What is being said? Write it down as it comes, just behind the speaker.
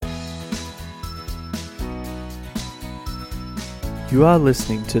You are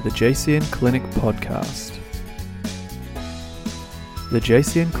listening to the JCN Clinic Podcast. The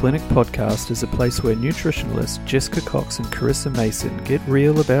JCN Clinic Podcast is a place where nutritionalists Jessica Cox and Carissa Mason get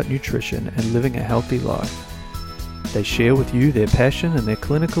real about nutrition and living a healthy life. They share with you their passion and their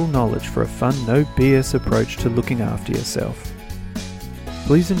clinical knowledge for a fun, no BS approach to looking after yourself.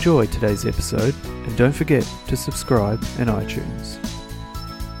 Please enjoy today's episode and don't forget to subscribe in iTunes.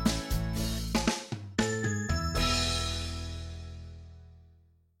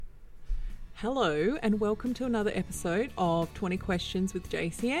 Hello and welcome to another episode of 20 Questions with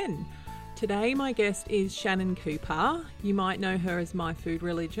JCN. Today my guest is Shannon Cooper. You might know her as My Food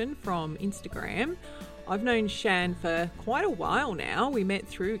Religion from Instagram. I've known Shan for quite a while now. We met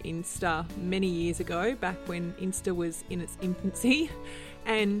through Insta many years ago, back when Insta was in its infancy.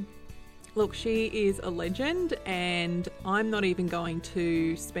 And look, she is a legend, and I'm not even going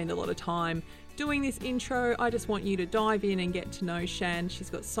to spend a lot of time doing this intro. I just want you to dive in and get to know Shan. She's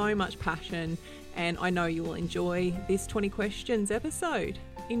got so much passion, and I know you will enjoy this 20 Questions episode.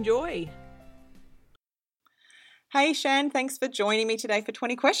 Enjoy. Hey Shan, thanks for joining me today for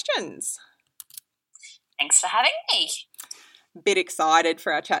 20 Questions. Thanks for having me. Bit excited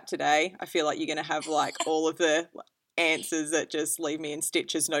for our chat today. I feel like you're going to have like all of the answers that just leave me in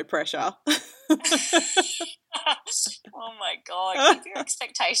stitches, no pressure. Oh my God, keep your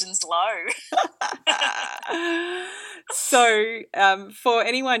expectations low. So for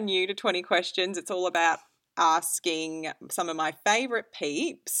anyone new to 20 Questions, it's all about asking some of my favourite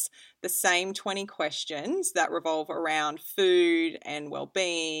peeps the same 20 questions that revolve around food and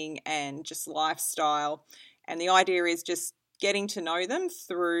well-being and just lifestyle. And the idea is just getting to know them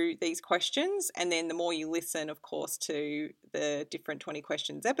through these questions, and then the more you listen, of course, to the different 20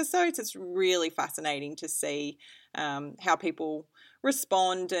 Questions episodes, it's really fascinating to see how people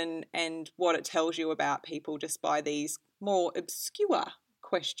respond and what it tells you about people just by these more obscure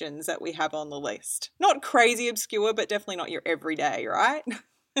questions that we have on the list. Not crazy obscure, but definitely not your everyday, right?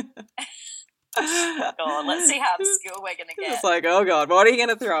 God, let's see how obscure we're going to get. It's like, oh God, what are you going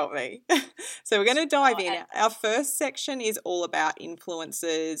to throw at me? So we're going to dive in. Our first section is all about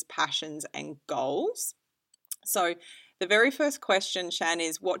influences, passions, and goals. So the very first question, Shan,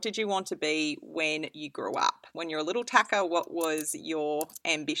 is what did you want to be when you grew up? When you're a little tacker, what was your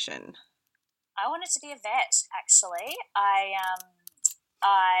ambition? I wanted to be a vet, actually.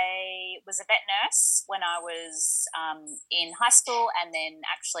 I was a vet nurse when I was in high school, and then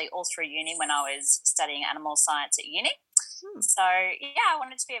actually all through uni when I was studying animal science at uni. So, yeah, I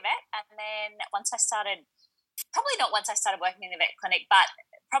wanted to be a vet. And then probably not once I started working in the vet clinic, but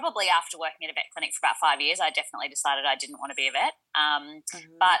probably after working in a vet clinic for about 5 years, I definitely decided I didn't want to be a vet.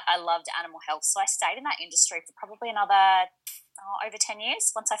 But I loved animal health, so I stayed in that industry for probably another over 10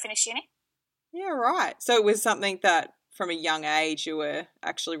 years once I finished uni. Yeah, right. So it was something that from a young age you were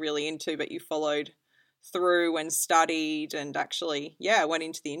actually really into, but you followed through and studied and actually, went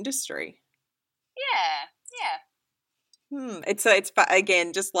into the industry. Yeah. It's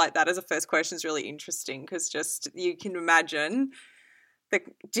again, just like that as a first question is really interesting, because just you can imagine the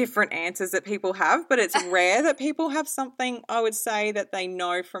different answers that people have, but it's rare that people have something, I would say, that they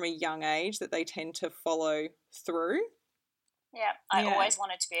know from a young age that they tend to follow through. Yeah, I always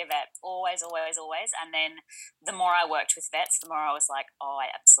wanted to be a vet, always. And then the more I worked with vets, the more I was like, oh, I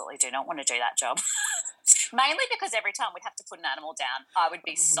absolutely do not want to do that job. Mainly because every time we'd have to put an animal down, I would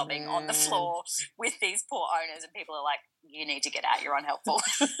be sobbing on the floor with these poor owners, and people are like, you need to get out, you're unhelpful.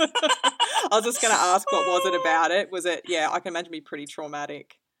 I was just going to ask, what was it about it? Was it, I can imagine it'd be pretty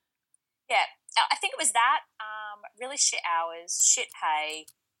traumatic. Yeah, I think it was that, really shit hours, shit pay,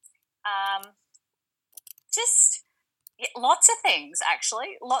 just... Yeah, lots of things,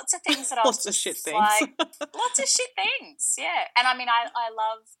 actually. Lots of things that I was lots of shit things. Like, lots of shit things, yeah. And I mean,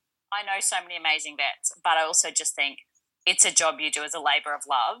 I know so many amazing vets, but I also just think it's a job you do as a labour of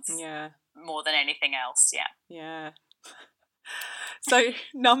love, more than anything else, Yeah. So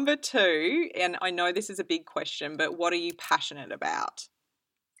number 2, and I know this is a big question, but what are you passionate about?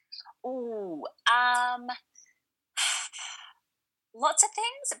 Ooh, lots of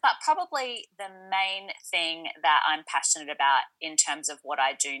things, but probably the main thing that I'm passionate about in terms of what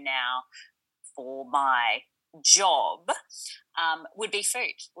I do now for my job would be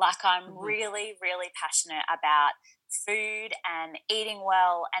food. Like I'm really, really passionate about food and eating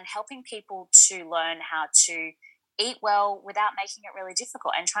well and helping people to learn how to eat well without making it really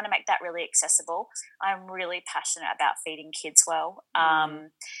difficult and trying to make that really accessible. I'm really passionate about feeding kids well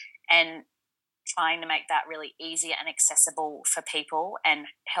and trying to make that really easy and accessible for people and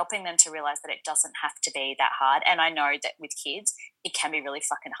helping them to realize that it doesn't have to be that hard. And I know that with kids, it can be really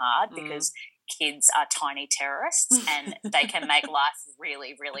fucking hard because kids are tiny terrorists and they can make life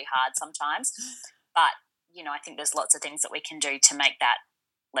really, really hard sometimes. But, you know, I think there's lots of things that we can do to make that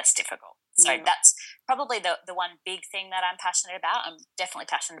less difficult. So that's probably the one big thing that I'm passionate about. I'm definitely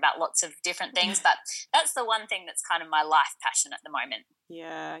passionate about lots of different things, but that's the one thing that's kind of my life passion at the moment.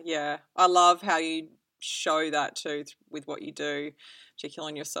 Yeah. I love how you show that too with what you do,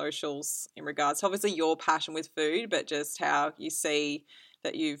 particularly on your socials in regards to obviously your passion with food, but just how you see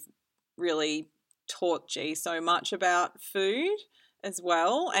that you've really taught G so much about food as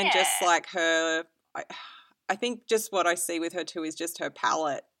well. And just like her, I think just what I see with her too is just her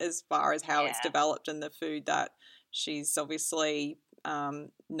palate as far as how it's developed and the food that she's obviously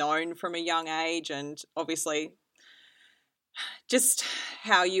known from a young age, and obviously just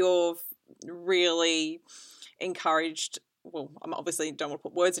how you've really encouraged, well, I'm obviously don't want to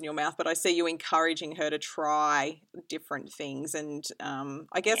put words in your mouth, but I see you encouraging her to try different things. And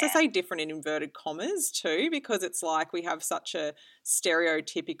I guess I say different in inverted commas too, because it's like we have such a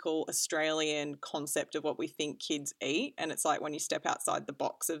stereotypical Australian concept of what we think kids eat. And it's like when you step outside the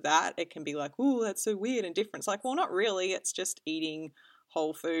box of that, it can be like, oh, that's so weird and different. It's like, well, not really. It's just eating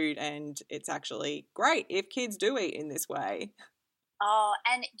whole food, and it's actually great if kids do eat in this way. Oh,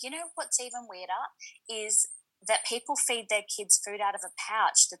 and you know what's even weirder is that people feed their kids food out of a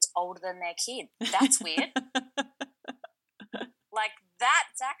pouch that's older than their kid. That's weird. Like,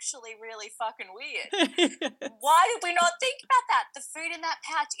 that's actually really fucking weird. Why did we not think about that? The food in that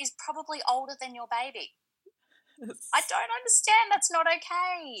pouch is probably older than your baby. I don't understand. That's not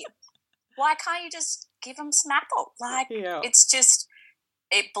okay. Why can't you just give them some apple? Like, it's just,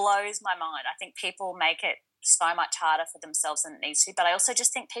 it blows my mind. I think people make it so much harder for themselves than it needs to, but I also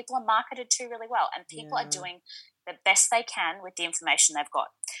just think people are marketed to really well, and people are doing the best they can with the information they've got.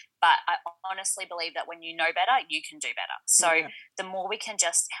 But I honestly believe that when you know better, you can do better. So the more we can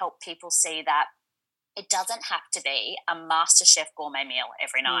just help people see that it doesn't have to be a MasterChef gourmet meal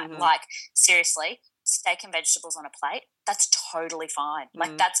every night. Like, seriously, steak and vegetables on a plate, that's totally fine.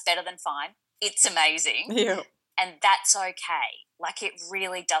 Like, that's better than fine. It's amazing. And that's okay. Like, it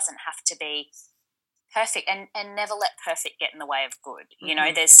really doesn't have to be perfect, and never let perfect get in the way of good. You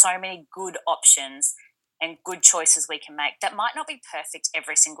know, there's so many good options and good choices we can make that might not be perfect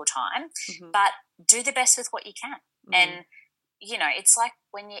every single time, but do the best with what you can. And, you know, it's like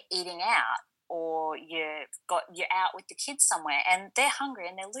when you're eating out or you're out with the kids somewhere and they're hungry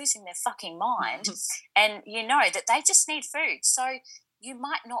and they're losing their fucking mind and you know that they just need food. So you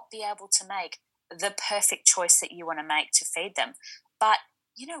might not be able to make the perfect choice that you want to make to feed them, but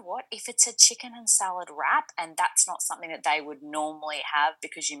you know what? If it's a chicken and salad wrap and that's not something that they would normally have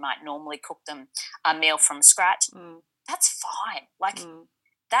because you might normally cook them a meal from scratch, that's fine. Like,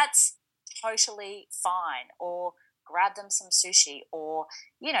 that's totally fine. Or grab them some sushi, or,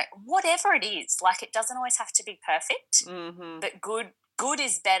 you know, whatever it is. Like, it doesn't always have to be perfect, but good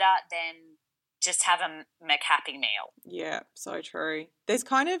is better than just have a McHappy meal. Yeah, so true. There's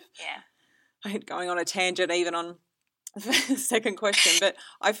kind of, going on a tangent even on second question, but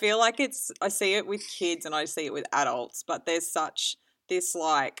I feel like I see it with kids and I see it with adults, but there's such this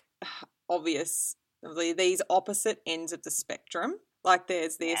like obvious, these opposite ends of the spectrum. Like,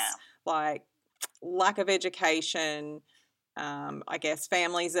 there's this like lack of education, I guess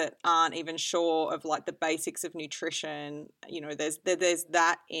families that aren't even sure of like the basics of nutrition. You know, there's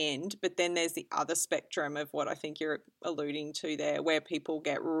that end, but then there's the other spectrum of what I think you're alluding to there, where people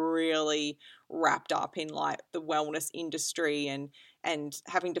get really wrapped up in like the wellness industry and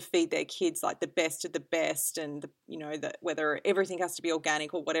having to feed their kids like the best of the best, and you know, that whether everything has to be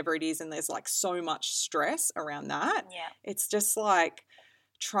organic or whatever it is, and there's like so much stress around that. It's just like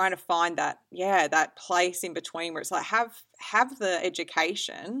trying to find that place in between where it's like have the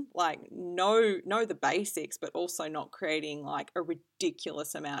education, like know the basics, but also not creating like a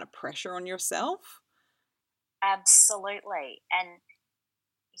ridiculous amount of pressure on yourself. Absolutely. And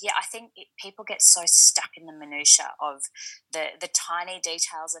I think people get so stuck in the minutia of the tiny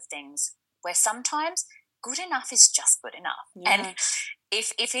details of things, where sometimes good enough is just good enough. And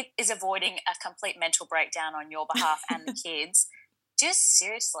if it is avoiding a complete mental breakdown on your behalf and the kids, just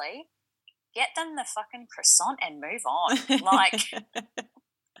seriously get them the fucking croissant and move on. Like,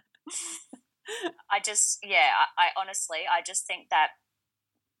 I honestly, I just think that,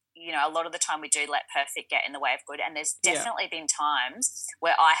 you know, a lot of the time we do let perfect get in the way of good, and there's definitely been times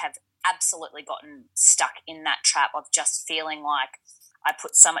where I have absolutely gotten stuck in that trap of just feeling like I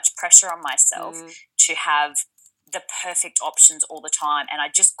put so much pressure on myself to have the perfect options all the time, and I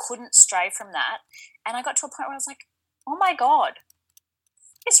just couldn't stray from that. And I got to a point where I was like, oh my God,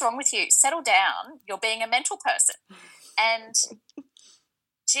 what's wrong with you? Settle down. You're being a mental person. And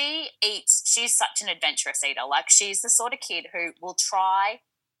she's such an adventurous eater. Like, she's the sort of kid who will try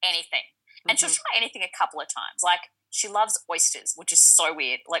anything. And she'll try anything a couple of times. Like, she loves oysters, which is so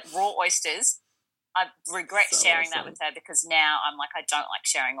weird. Like, raw oysters. I regret sharing that with her because now I'm like, I don't like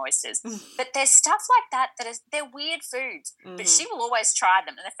sharing oysters. But there's stuff like that they're weird foods, but she will always try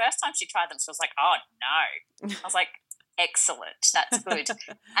them. And the first time she tried them, she was like, oh, no. I was like, excellent, that's good.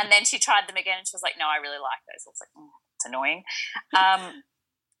 And then she tried them again and she was like, no, I really like those. I was like, it's annoying.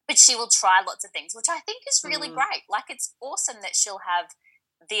 But she will try lots of things, which I think is really great. Like, it's awesome that she'll have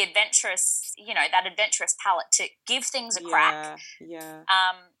the adventurous, that adventurous palate to give things a crack. Yeah.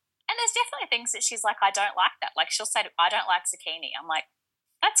 And there's definitely things that she's like, I don't like that. Like, she'll say, I don't like zucchini. I'm like,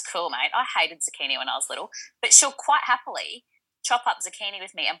 that's cool, mate. I hated zucchini when I was little. But she'll quite happily chop up zucchini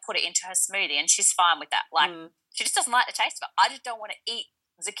with me and put it into her smoothie, and she's fine with that. Like, she just doesn't like the taste of it. I just don't want to eat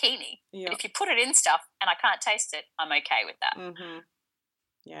zucchini. Yep. But if you put it in stuff and I can't taste it, I'm okay with that.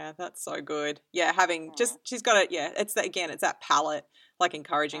 Yeah, that's so good. Yeah, she's got it. Yeah, it's that palate. Like,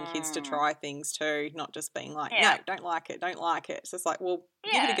 encouraging kids to try things too, not just being like, no, don't like it. It's just like, well,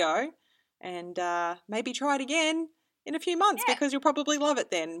 give it a go and maybe try it again in a few months because you'll probably love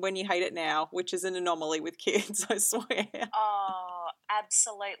it then when you hate it now, which is an anomaly with kids, I swear. Oh,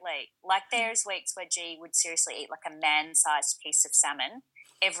 absolutely. Like, there's weeks where G would seriously eat like a man-sized piece of salmon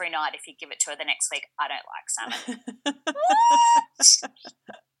every night. If you give it to her the next week, I don't like salmon. What?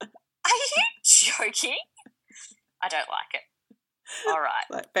 Are you joking? I don't like it. All right.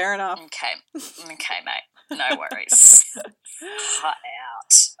 Like, fair enough. Okay, mate. No worries. Hot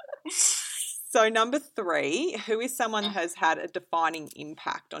out. So, number 3, who is someone who has had a defining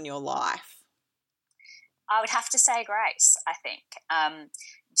impact on your life? I would have to say Grace, I think.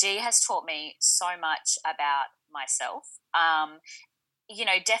 G has taught me so much about myself.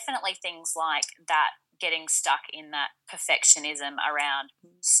 Definitely things like that, getting stuck in that perfectionism around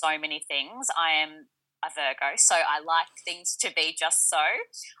so many things. I am a Virgo, so I like things to be just so.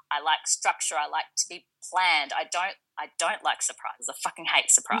 I like structure. I like to be planned. I don't like surprises. I fucking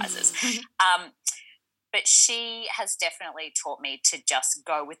hate surprises. But she has definitely taught me to just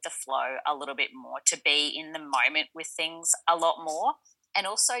go with the flow a little bit more, to be in the moment with things a lot more, and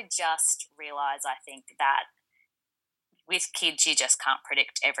also just realise, I think, that with kids you just can't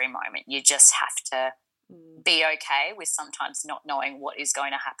predict every moment. You just have to be okay with sometimes not knowing what is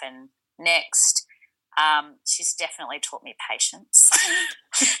going to happen next. She's definitely taught me patience,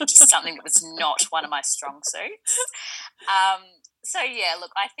 just something that was not one of my strong suits. So yeah,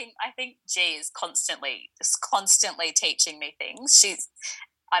 look, I think G is constantly teaching me things. It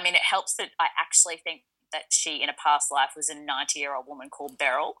helps that I actually think that she in a past life was a 90-year-old woman called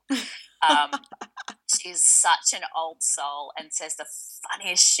Beryl. She's such an old soul and says the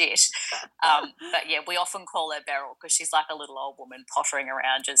funniest shit. But yeah, we often call her Beryl because she's like a little old woman pottering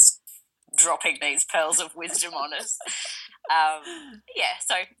around just dropping these pearls of wisdom on us.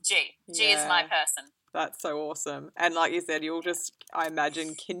 So G is my person. That's so awesome. And like you said, you'll just, I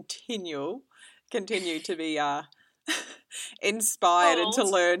imagine, continue to be inspired and to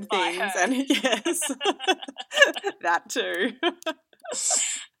learn things. And yes, that too.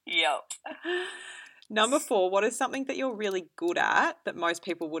 Yep. Number 4, what is something that you're really good at that most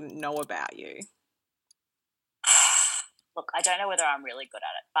people wouldn't know about you? Look, I don't know whether I'm really good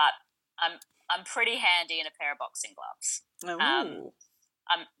at it, but I'm pretty handy in a pair of boxing gloves. Oh.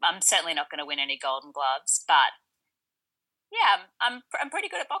 I'm certainly not going to win any golden gloves, but yeah, I'm pretty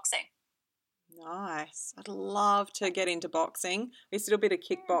good at boxing. Nice. I'd love to get into boxing. I used to do a bit of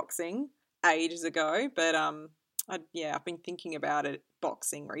kickboxing ages ago, but I've been thinking about it,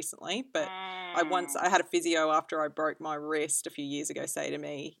 boxing recently. But I had a physio after I broke my wrist a few years ago say to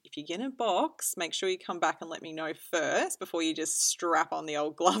me, if you're going to box, make sure you come back and let me know first before you just strap on the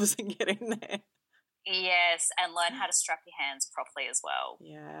old gloves and get in there. Yes, and learn how to strap your hands properly as well.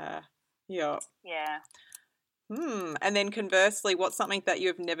 Yeah. Yep. Yeah. And then conversely, what's something that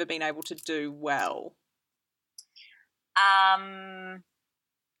you've never been able to do well?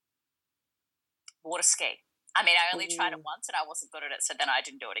 Water ski. I mean, I only tried it once and I wasn't good at it, so then I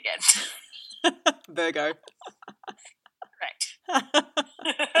didn't do it again. Virgo. Correct.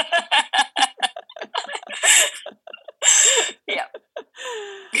 Yep.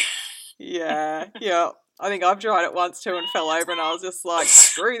 Yeah. I think I've tried it once too and fell over and I was just like,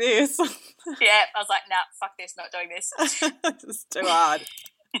 screw this. Yeah, I was like, nah, fuck this, not doing this. It's too hard.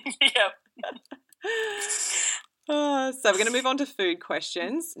 Yep. So we're going to move on to food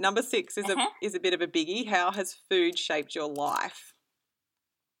questions. Number 6 is a bit of a biggie. How has food shaped your life?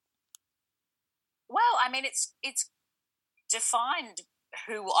 Well, I mean, it's defined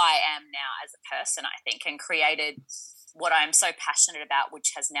who I am now as a person, I think, and created what I'm so passionate about,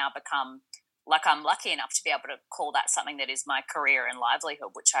 which has now become, like, I'm lucky enough to be able to call that something that is my career and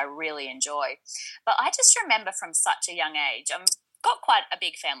livelihood, which I really enjoy. But I just remember from such a young age, I've got quite a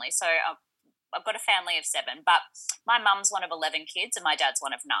big family. So I've got a family of 7, but my mum's one of 11 kids and my dad's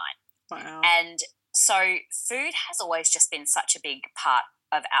one of 9. Wow. And so food has always just been such a big part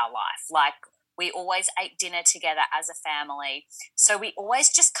of our life. Like, we always ate dinner together as a family. So we always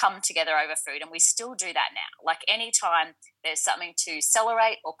just come together over food, and we still do that now. Like, anytime there's something to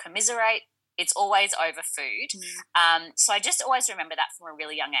celebrate or commiserate, it's always over food. So I just always remember that from a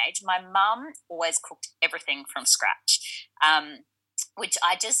really young age. My mum always cooked everything from scratch, which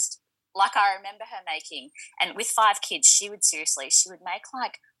I remember her making. And with 5 kids, she would make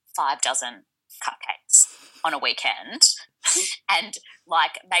like 5 dozen cupcakes on a weekend and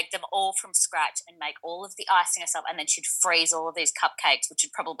like make them all from scratch and make all of the icing herself, and then she'd freeze all of these cupcakes, which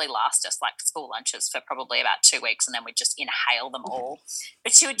would probably last us like school lunches for probably about 2 weeks, and then we'd just inhale them all.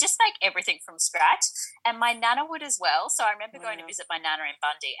 But she would just make everything from scratch, and my nana would as well. So I remember going to visit my nana in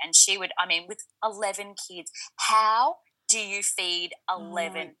Bundy, and she would, I mean, with 11 kids, how do you feed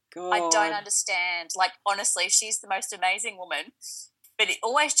 11? Oh, I don't understand. Like, honestly, she's the most amazing woman, but it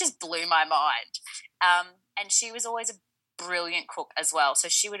always just blew my mind. And she was always a brilliant cook as well. So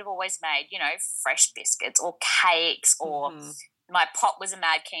she would have always made, you know, fresh biscuits or cakes, or my pop was a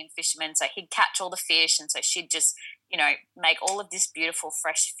mad keen fisherman, so he'd catch all the fish, and so she'd just, you know, make all of this beautiful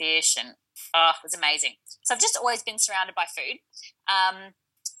fresh fish, and it was amazing. So I've just always been surrounded by food.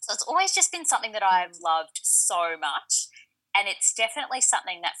 So it's always just been something that I've loved so much, and it's definitely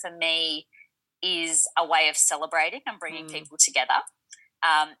something that for me is a way of celebrating and bringing people together.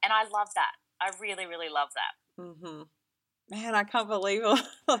 And I love that. I really, really love that. Mm-hmm. Man, I can't believe all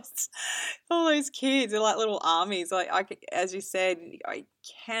those kids are like little armies. Like, as you said, I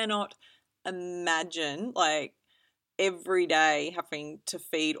cannot imagine like every day having to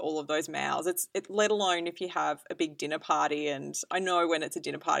feed all of those mouths. Let alone if you have a big dinner party. And I know when it's a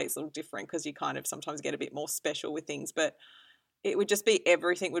dinner party, it's a little different because you kind of sometimes get a bit more special with things, but it would just be,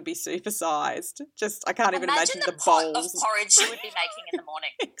 everything would be supersized. Just, I can't even imagine the pot bowls of porridge you would be making in the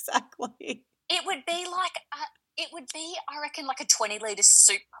morning. Exactly. It would be like, I reckon, like a 20-litre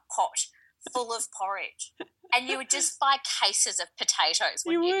soup pot full of porridge. And you would just buy cases of potatoes.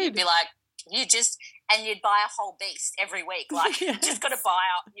 You'd be like, and you'd buy a whole beast every week. Like, you just got to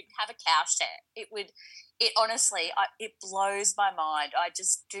you'd have a cow share. It honestly, it blows my mind. I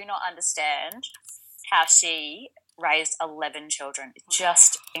just do not understand how she raised 11 children.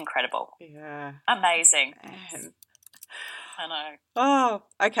 Just incredible. Yeah. Amazing. Man. I know. Oh,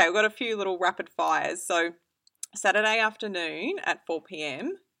 okay. We've got a few little rapid fires. So Saturday afternoon at 4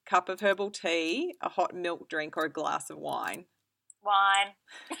 p.m, cup of herbal tea, a hot milk drink, or a glass of wine? Wine.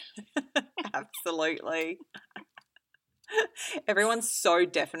 Absolutely. Everyone's so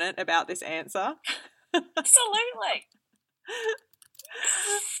definite about this answer. Absolutely.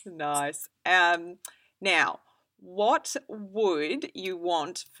 Nice. Now, what would you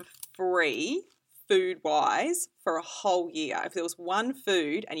want for free, food-wise, for a whole year? If there was one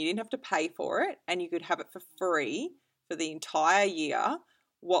food and you didn't have to pay for it and you could have it for free for the entire year,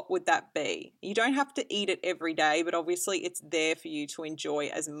 what would that be? You don't have to eat it every day, but obviously it's there for you to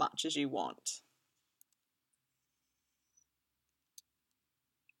enjoy as much as you want.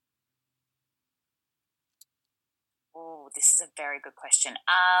 Oh, this is a very good question.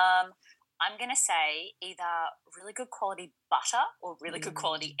 I'm going to say either really good quality butter or really good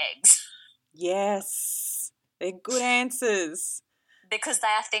quality eggs. Yes, they're good answers. Because they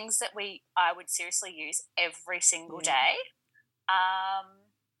are things that I would seriously use every single day.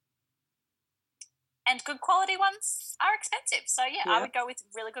 And good quality ones are expensive. So, I would go with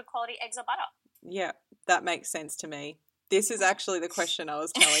really good quality eggs or butter. Yeah, that makes sense to me. This is actually the question I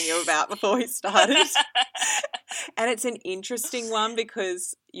was telling you about before we started. And it's an interesting one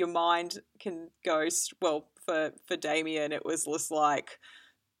because your mind can go, well, for Damien, it was just like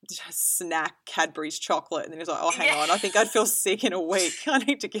snack Cadbury's chocolate. And then he was like, oh, hang on, I think I'd feel sick in a week. I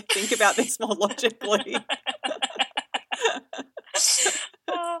need to think about this more logically.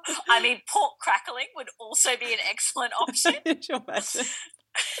 I mean, pork crackling would also be an excellent option. Could you imagine?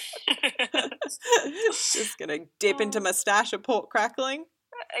 Just going to dip into my stash of pork crackling.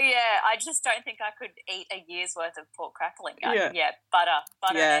 Yeah, I just don't think I could eat a year's worth of pork crackling. Butter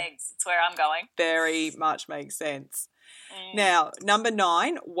and eggs. It's where I'm going. Very much makes sense. Now, number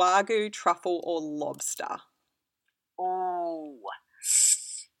 9, Wagyu, truffle, or lobster? Ooh.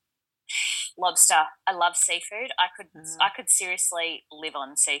 Lobster. I love seafood. I could seriously live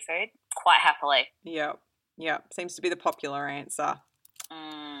on seafood quite happily. Yep. Seems to be the popular answer.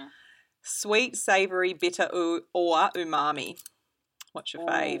 Sweet, savoury, bitter, or umami? What's your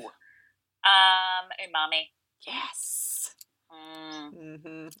fave? Umami. Yes.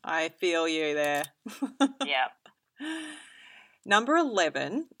 I feel you there. Yeah. Number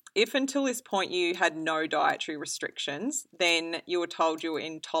 11. If until this point you had no dietary restrictions, then you were told you were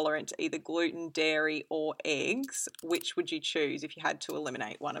intolerant to either gluten, dairy, or eggs, which would you choose if you had to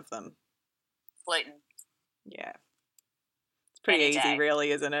eliminate one of them? Gluten. Yeah. It's pretty Any easy, day.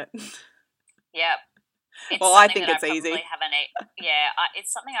 really, isn't it? Yep. Well, I think it's easy.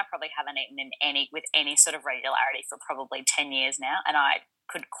 It's something I probably haven't eaten with any sort of regularity for probably 10 years now, and I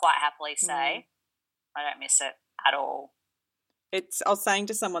could quite happily say I don't miss it at all. I was saying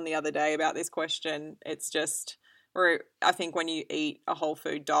to someone the other day about this question, it's just, or I think when you eat a whole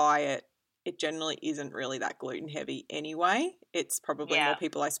food diet, it generally isn't really that gluten heavy anyway. It's probably more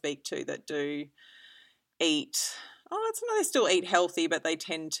people I speak to that do eat, it's not they still eat healthy, but they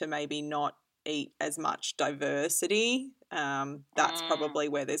tend to maybe not eat as much diversity. That's probably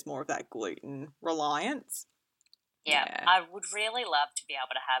where there's more of that gluten reliance. Yeah, I would really love to be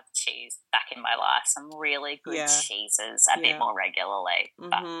able to have cheese back in my life, some really good cheeses a bit more regularly.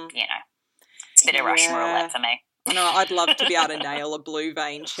 But, it's a bit of Russian roulette for me. No, I'd love to be able to nail a blue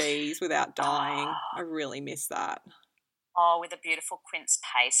vein cheese without dying. I really miss that. Oh, with a beautiful quince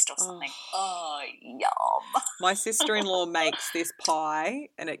paste or something. Oh, yum. My sister-in-law makes this pie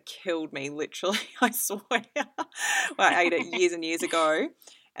and it killed me, literally, I swear. I ate it years and years ago.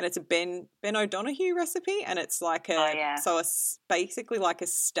 And it's a Ben O'Donoghue recipe, and it's like basically like a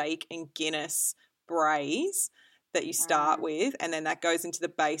steak and Guinness braise that you start with, and then that goes into the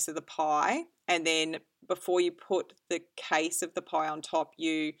base of the pie, and then before you put the case of the pie on top,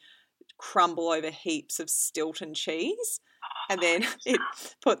 you crumble over heaps of Stilton cheese, and then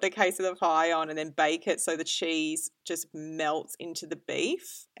put the case of the pie on, and then bake it so the cheese just melts into the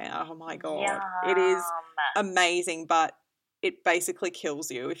beef. And, oh my God, it is amazing, but it basically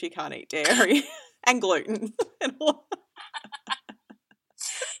kills you if you can't eat dairy and gluten.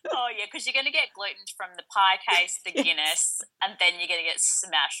 Oh, yeah, because you're going to get gluten from the pie case, the Guinness, and then you're going to get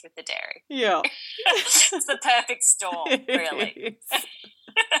smashed with the dairy. Yeah. It's the perfect storm, really.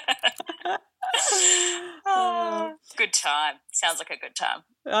 Good time. Sounds like a good time.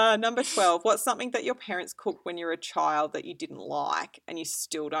 Number 12, what's something that your parents cooked when you were a child that you didn't like and you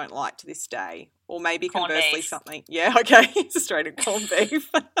still don't like to this day? Or maybe conversely something. Yeah, okay. It's straight to corned beef.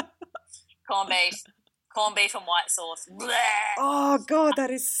 Corned beef and white sauce. Blech. Oh, God,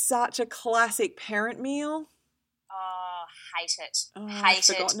 that is such a classic parent meal. Oh, hate it. Oh, I've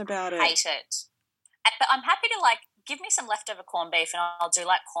forgotten about it. Hate it. But I'm happy to, give me some leftover corned beef and I'll do,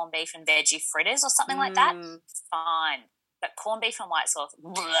 corned beef and veggie fritters or something like that. Fine. But corned beef and white sauce,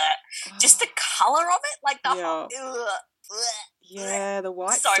 bleh. Just the colour of it, whole... Yeah, the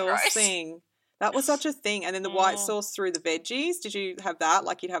white sauce gross. Thing. That was such a thing. And then the white sauce through the veggies. Did you have that?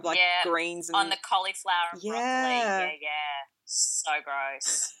 You'd have greens and... on the cauliflower and broccoli. Yeah. So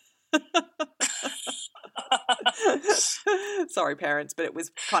gross. Sorry, parents, but it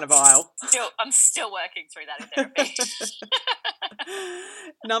was kind of vile. I'm still working through that in therapy.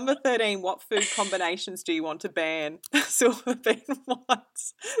 Number 13, what food combinations do you want to ban? Silver bean white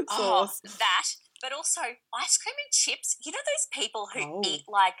sauce. That, but also ice cream and chips. You know those people who eat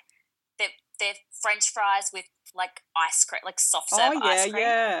their French fries with ice cream, soft serve ice cream?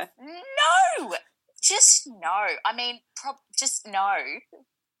 Yeah. No, just no. I mean, just no.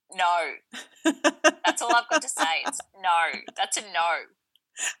 No. That's all I've got to say. It's no. That's a no.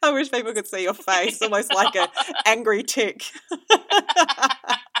 I wish people could see your face, almost like an angry tick.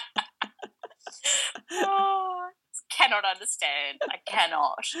 Cannot understand. I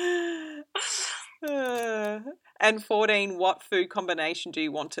cannot. And 14, what food combination do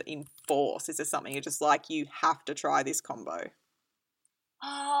you want to enforce? Is there something you're just you have to try this combo?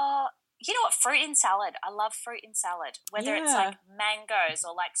 You know what? Fruit in salad. I love fruit in salad. Whether it's mangoes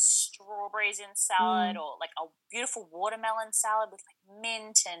or strawberries in salad or a beautiful watermelon salad with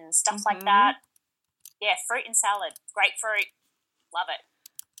mint and stuff like that. Yeah, fruit in salad. Grapefruit. Love it.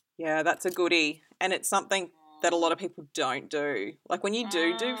 Yeah, that's a goodie. And it's something that a lot of people don't do. When you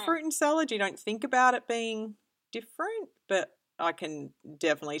do fruit in salad, you don't think about it being different, but I can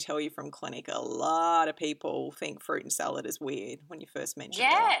definitely tell you from clinic, a lot of people think fruit and salad is weird when you first mention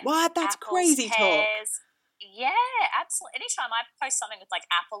it. What? That's apples, crazy pears. Talk. Yeah, absolutely. Anytime I post something with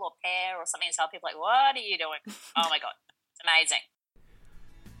apple or pear or something, so people are what are you doing? Oh my God, it's amazing.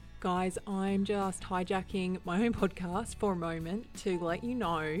 Guys, I'm just hijacking my own podcast for a moment to let you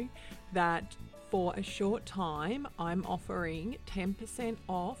know that for a short time, I'm offering 10%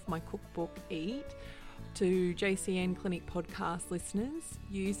 off my cookbook Eat to JCN Clinic Podcast listeners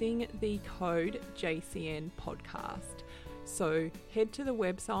using the code JCN Podcast. So head to the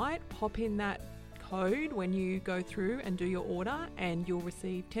website, pop in that code when you go through and do your order, and you'll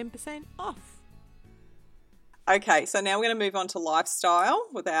receive 10% off. Okay, so now we're going to move on to lifestyle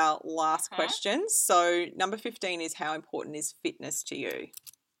with our last question. So number 15 is, how important is fitness to you?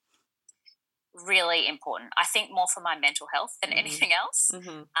 Really important. I think more for my mental health than anything else.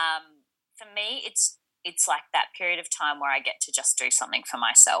 For me, it's like that period of time where I get to just do something for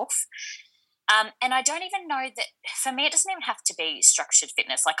myself. And I don't even know that, for me, it doesn't even have to be structured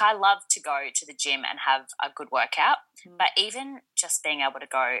fitness. Like, I love to go to the gym and have a good workout, but even just being able to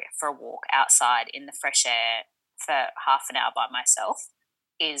go for a walk outside in the fresh air for half an hour by myself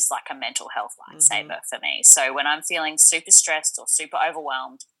is like a mental health lifesaver for me. So when I'm feeling super stressed or super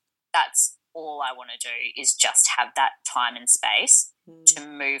overwhelmed, that's all I want to do, is just have that time and space to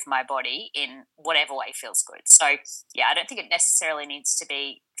move my body in whatever way feels good. So, yeah, I don't think it necessarily needs to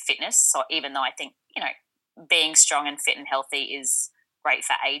be fitness. So even though I think, being strong and fit and healthy is great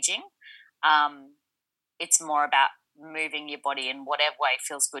for aging, it's more about moving your body in whatever way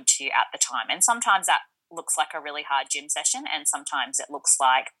feels good to you at the time. And sometimes that looks like a really hard gym session, and sometimes it looks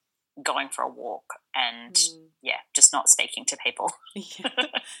like going for a walk and, just not speaking to people.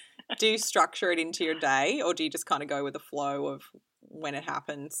 Do you structure it into your day, or do you just kind of go with the flow of when it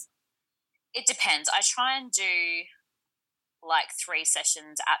happens? It depends. I try and do like 3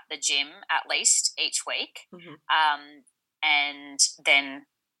 sessions at the gym at least each week. And then,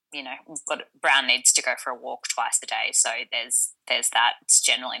 Brown needs to go for a walk twice a day. So there's that. It's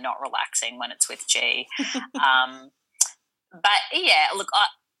generally not relaxing when it's with G. But yeah, look,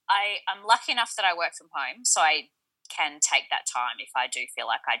 I'm lucky enough that I work from home, so I can take that time if I do feel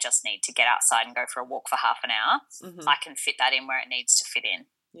like I just need to get outside and go for a walk for half an hour. I can fit that in where it needs to fit in.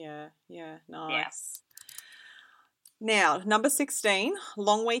 Yeah, nice. Now, number 16,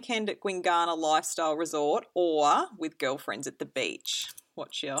 long weekend at Gwingana Lifestyle Resort or with girlfriends at the beach.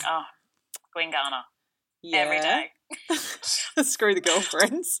 What's your... Oh, Gwingana. Yeah. Every day. Screw the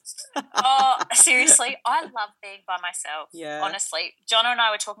girlfriends. Oh, seriously, I love being by myself. Yeah. Honestly, John and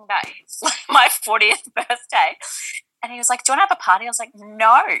I were talking about my 40th birthday, and he was like, "Do you want to have a party?" I was like,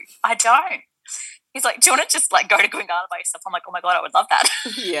 "No, I don't." He's like, "Do you want to just like go to Gwingana by yourself?" I'm like, "Oh my God, I would love that."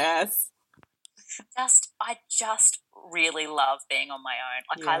 Yes. I just really love being on my own.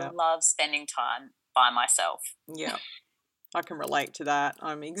 I love spending time by myself. Yeah. I can relate to that.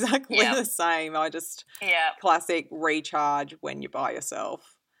 I'm exactly the same. I just classic recharge when you're by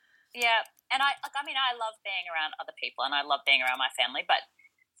yourself. Yeah. And I love being around other people and I love being around my family, but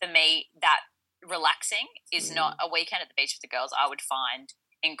for me that relaxing is not a weekend at the beach with the girls. I would find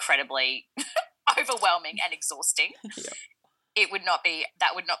incredibly overwhelming and exhausting. That would not be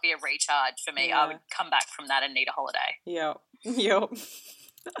a recharge for me. I would come back from that and need a holiday. Yep.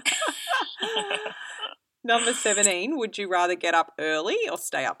 Number 17, would you rather get up early or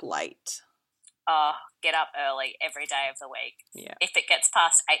stay up late? Get up early every day of the week. Yeah. If it gets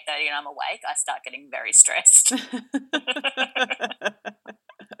past 8:30 and I'm awake, I start getting very stressed.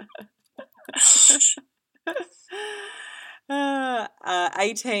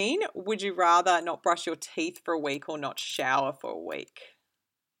 18, would you rather not brush your teeth for a week or not shower for a week?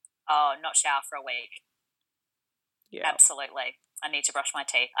 Oh, not shower for a week. Yeah. Absolutely. I need to brush my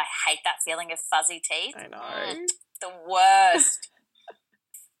teeth. I hate that feeling of fuzzy teeth. I know. The worst.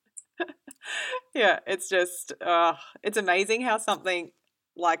 Yeah, it's just, it's amazing how something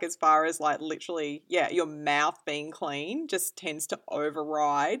like as far as like literally, your mouth being clean just tends to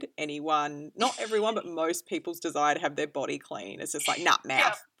override anyone, not everyone, but most people's desire to have their body clean. It's just like, nah,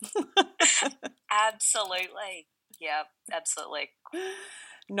 mouth. Yep. Absolutely. Yeah, absolutely.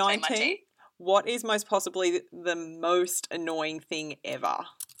 19. What is most possibly the most annoying thing ever?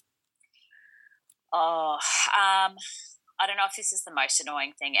 Oh, I don't know if this is the most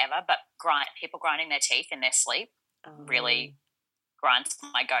annoying thing ever, but people grinding their teeth in their sleep really grinds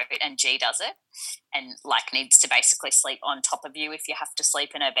my goat, and G does it and like needs to basically sleep on top of you if you have to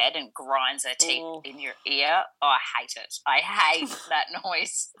sleep in her bed and grinds her teeth in your ear. Oh, I hate it. I hate that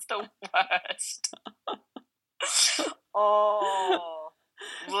noise. It's the worst.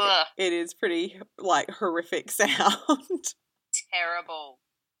 Ugh. It is pretty like horrific sound. Terrible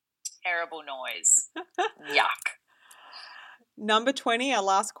noise. Yuck. Number 20, our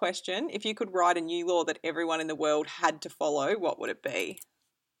last question. If you could write a new law that everyone in the world had to follow, what would it be?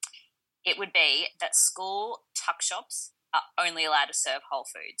 It would be that school tuck shops are only allowed to serve whole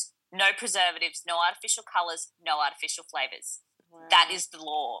foods. No preservatives, no artificial colours, no artificial flavours. Wow. That is the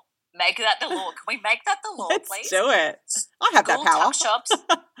law. Make that the law. Can we make that the law, please? Let's do it. I have that power. Tuck shops,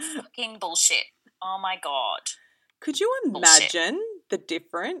 fucking bullshit. Oh my God. Could you Bullshit. imagine the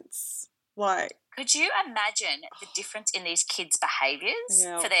difference? Like, Could you imagine the difference in these kids'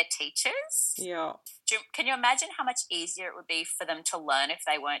 behaviours for their teachers? Yeah. Can you imagine how much easier it would be for them to learn if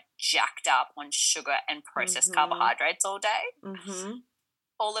they weren't jacked up on sugar and processed carbohydrates all day? Mm-hmm.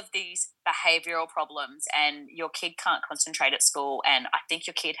 All of these behavioural problems, and your kid can't concentrate at school, and I think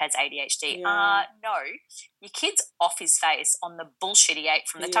your kid has ADHD. Yeah. No, your kid's off his face on the bullshit he ate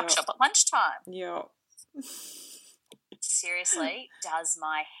from the tuck shop at lunchtime. Yeah. Seriously, does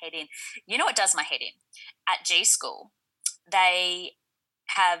my head in. You know what does my head in? At G School, they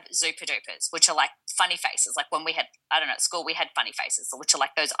have Zupa Dupas, which are like funny faces. Like when we had, I don't know, at school we had funny faces, which are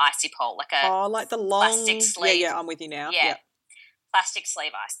like those icy pole, like a like the long plastic sleeve. Yeah, I'm with you now. Yeah. Plastic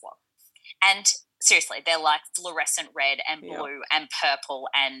sleeve ice block. And seriously, they're like fluorescent red and blue and purple,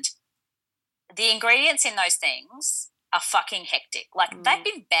 and the ingredients in those things are fucking hectic. Like they've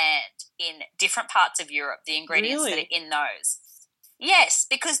been banned in different parts of Europe, the ingredients that are in those. Yes,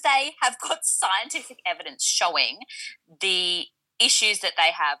 because they have got scientific evidence showing the issues that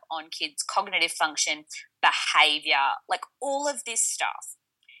they have on kids' cognitive function, behaviour, like all of this stuff.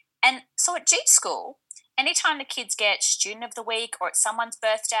 And so at G School, anytime the kids get Student of the Week or it's someone's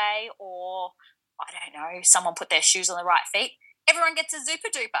birthday or, I don't know, someone put their shoes on the right feet, everyone gets a Zupa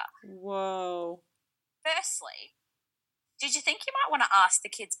Duper. Whoa. Firstly, did you think you might want to ask the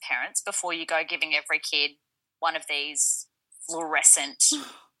kids' parents before you go giving every kid one of these fluorescent,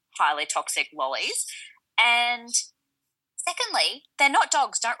 highly toxic lollies? And secondly, they're not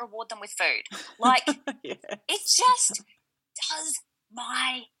dogs. Don't reward them with food. Like, it just does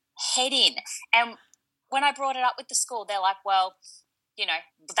my head in. And when I brought it up with the school, they're like, well, you know,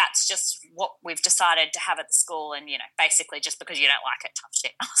 that's just what we've decided to have at the school, and, you know, basically just because you don't like it, tough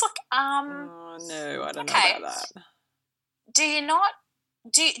shit. I was like, oh, no, I don't know about that. Do you not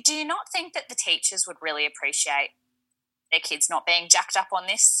think that the teachers would really appreciate their kids not being jacked up on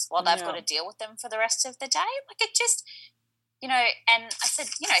this while they've got to deal with them for the rest of the day? Like, it just, you know, and I said,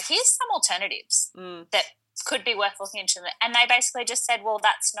 you know, here's some alternatives that could be worth looking into. And they basically just said, well,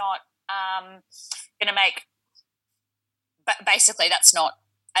 that's not going to make, but basically that's not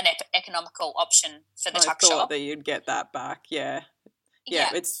an economical option for the tuck shop. I thought that you'd get that back, yeah,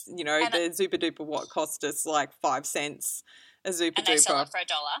 it's, you know, and the Zupa Duper, what cost us like 5 cents a Zupa Duper. And they sell it for $1.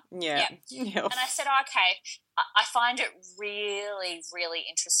 Yeah. And I said, okay, I find it really, really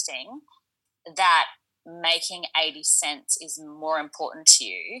interesting that making 80 cents is more important to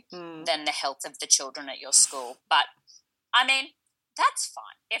you than the health of the children at your school. But, I mean, that's fine.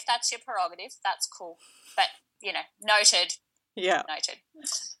 If that's your prerogative, that's cool. But, you know, noted. Yeah. Noted.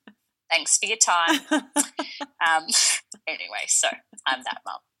 Thanks for your time. Anyway, so I'm that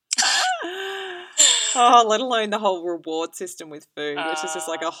mum. Oh, let alone the whole reward system with food, which is just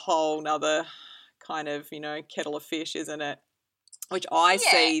like a whole nother kind of, you know, kettle of fish, isn't it? Which I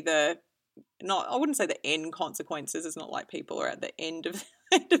see I wouldn't say the end consequences. It's not like people are at the end of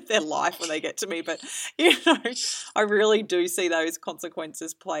their life when they get to me, but, you know, I really do see those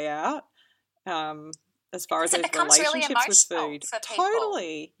consequences play out. As far as those relationships with food. For people.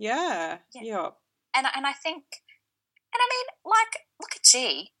 Totally. Yeah. And I think, and I mean, like, look at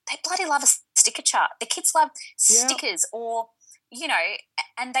G, they bloody love a sticker chart. The kids love stickers or, you know,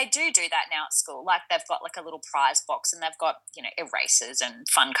 and they do that now at school. Like, they've got like a little prize box and they've got, you know, erasers and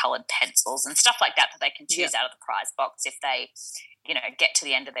fun coloured pencils and stuff like that they can choose out of the prize box if they, you know, get to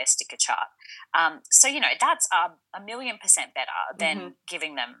the end of their sticker chart. So, you know, that's a 1,000,000% better than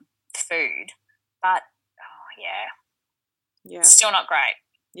giving them food. But, yeah, still not great.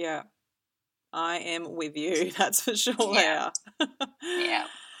 Yeah, I am with you. That's for sure. Yeah.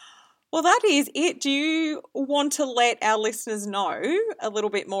 Well, that is it. Do you want to let our listeners know a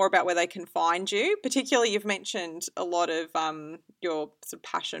little bit more about where they can find you? Particularly, you've mentioned a lot of your sort of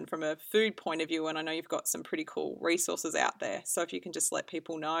passion from a food point of view, and I know you've got some pretty cool resources out there. So if you can just let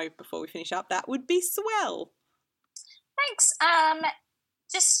people know before we finish up, that would be swell. Thanks.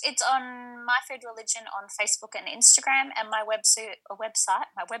 It's on My Food Religion on Facebook and Instagram, and my website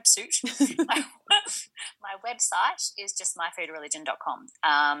is just myfoodreligion.com.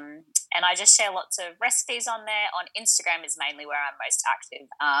 And I just share lots of recipes on there. On Instagram is mainly where I'm most active.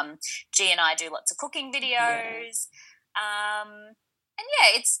 G and I do lots of cooking videos. And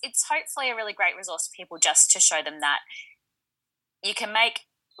it's hopefully a really great resource for people, just to show them that you can make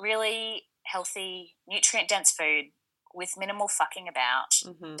really healthy, nutrient-dense food with minimal fucking about.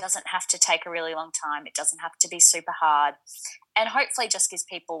 It doesn't have to take a really long time. It doesn't have to be super hard. And hopefully just gives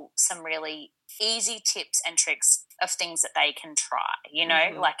people some really easy tips and tricks of things that they can try, you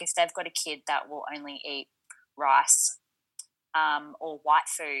know, like if they've got a kid that will only eat rice or white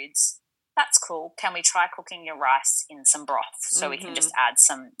foods, that's cool. Can we try cooking your rice in some broth so we can just add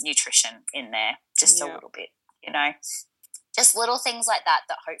some nutrition in there, just a little bit, you know? Just little things like that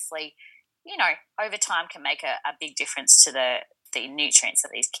hopefully, you know, over time can make a big difference to the nutrients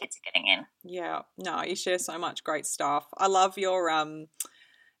that these kids are getting in. Yeah. No, you share so much great stuff. I love your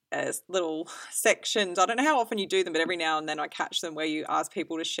little sections. I don't know how often you do them, but every now and then I catch them where you ask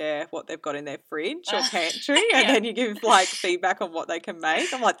people to share what they've got in their fridge or pantry, and then you give like feedback on what they can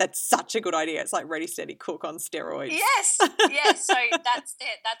make. I'm like, that's such a good idea. It's like Ready Steady Cook on steroids. Yes. So that's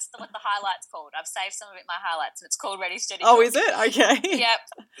it. That's what the highlight's called. I've saved some of it in my highlights, and it's called Ready Steady Cook. Oh, is it? Okay. Yep.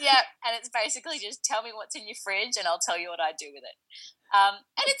 And it's basically just tell me what's in your fridge, and I'll tell you what I do with it.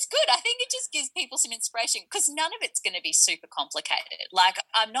 And it's good. I think it just gives people some inspiration because none of it's going to be super complicated. Like,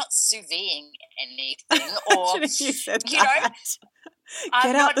 I'm not sous videing anything or, you know.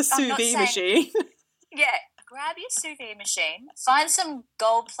 Get out the sous vide machine. Yeah, grab your sous vide machine, find some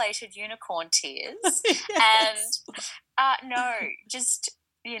gold-plated unicorn tears and, no, just,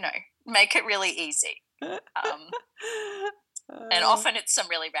 you know, make it really easy. And often it's some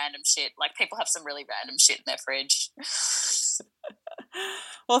really random shit. Like, people have some really random shit in their fridge.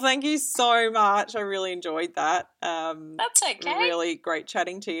 Well, thank you so much. I really enjoyed that. That's okay. Really great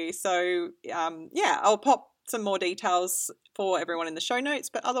chatting to you. So, I'll pop some more details for everyone in the show notes.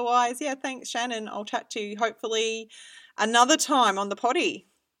 But otherwise, thanks, Shannon. I'll chat to you hopefully another time on the potty.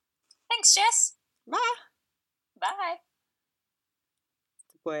 Thanks, Jess. Bye. Bye.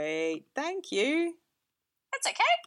 Wait, thank you. That's okay.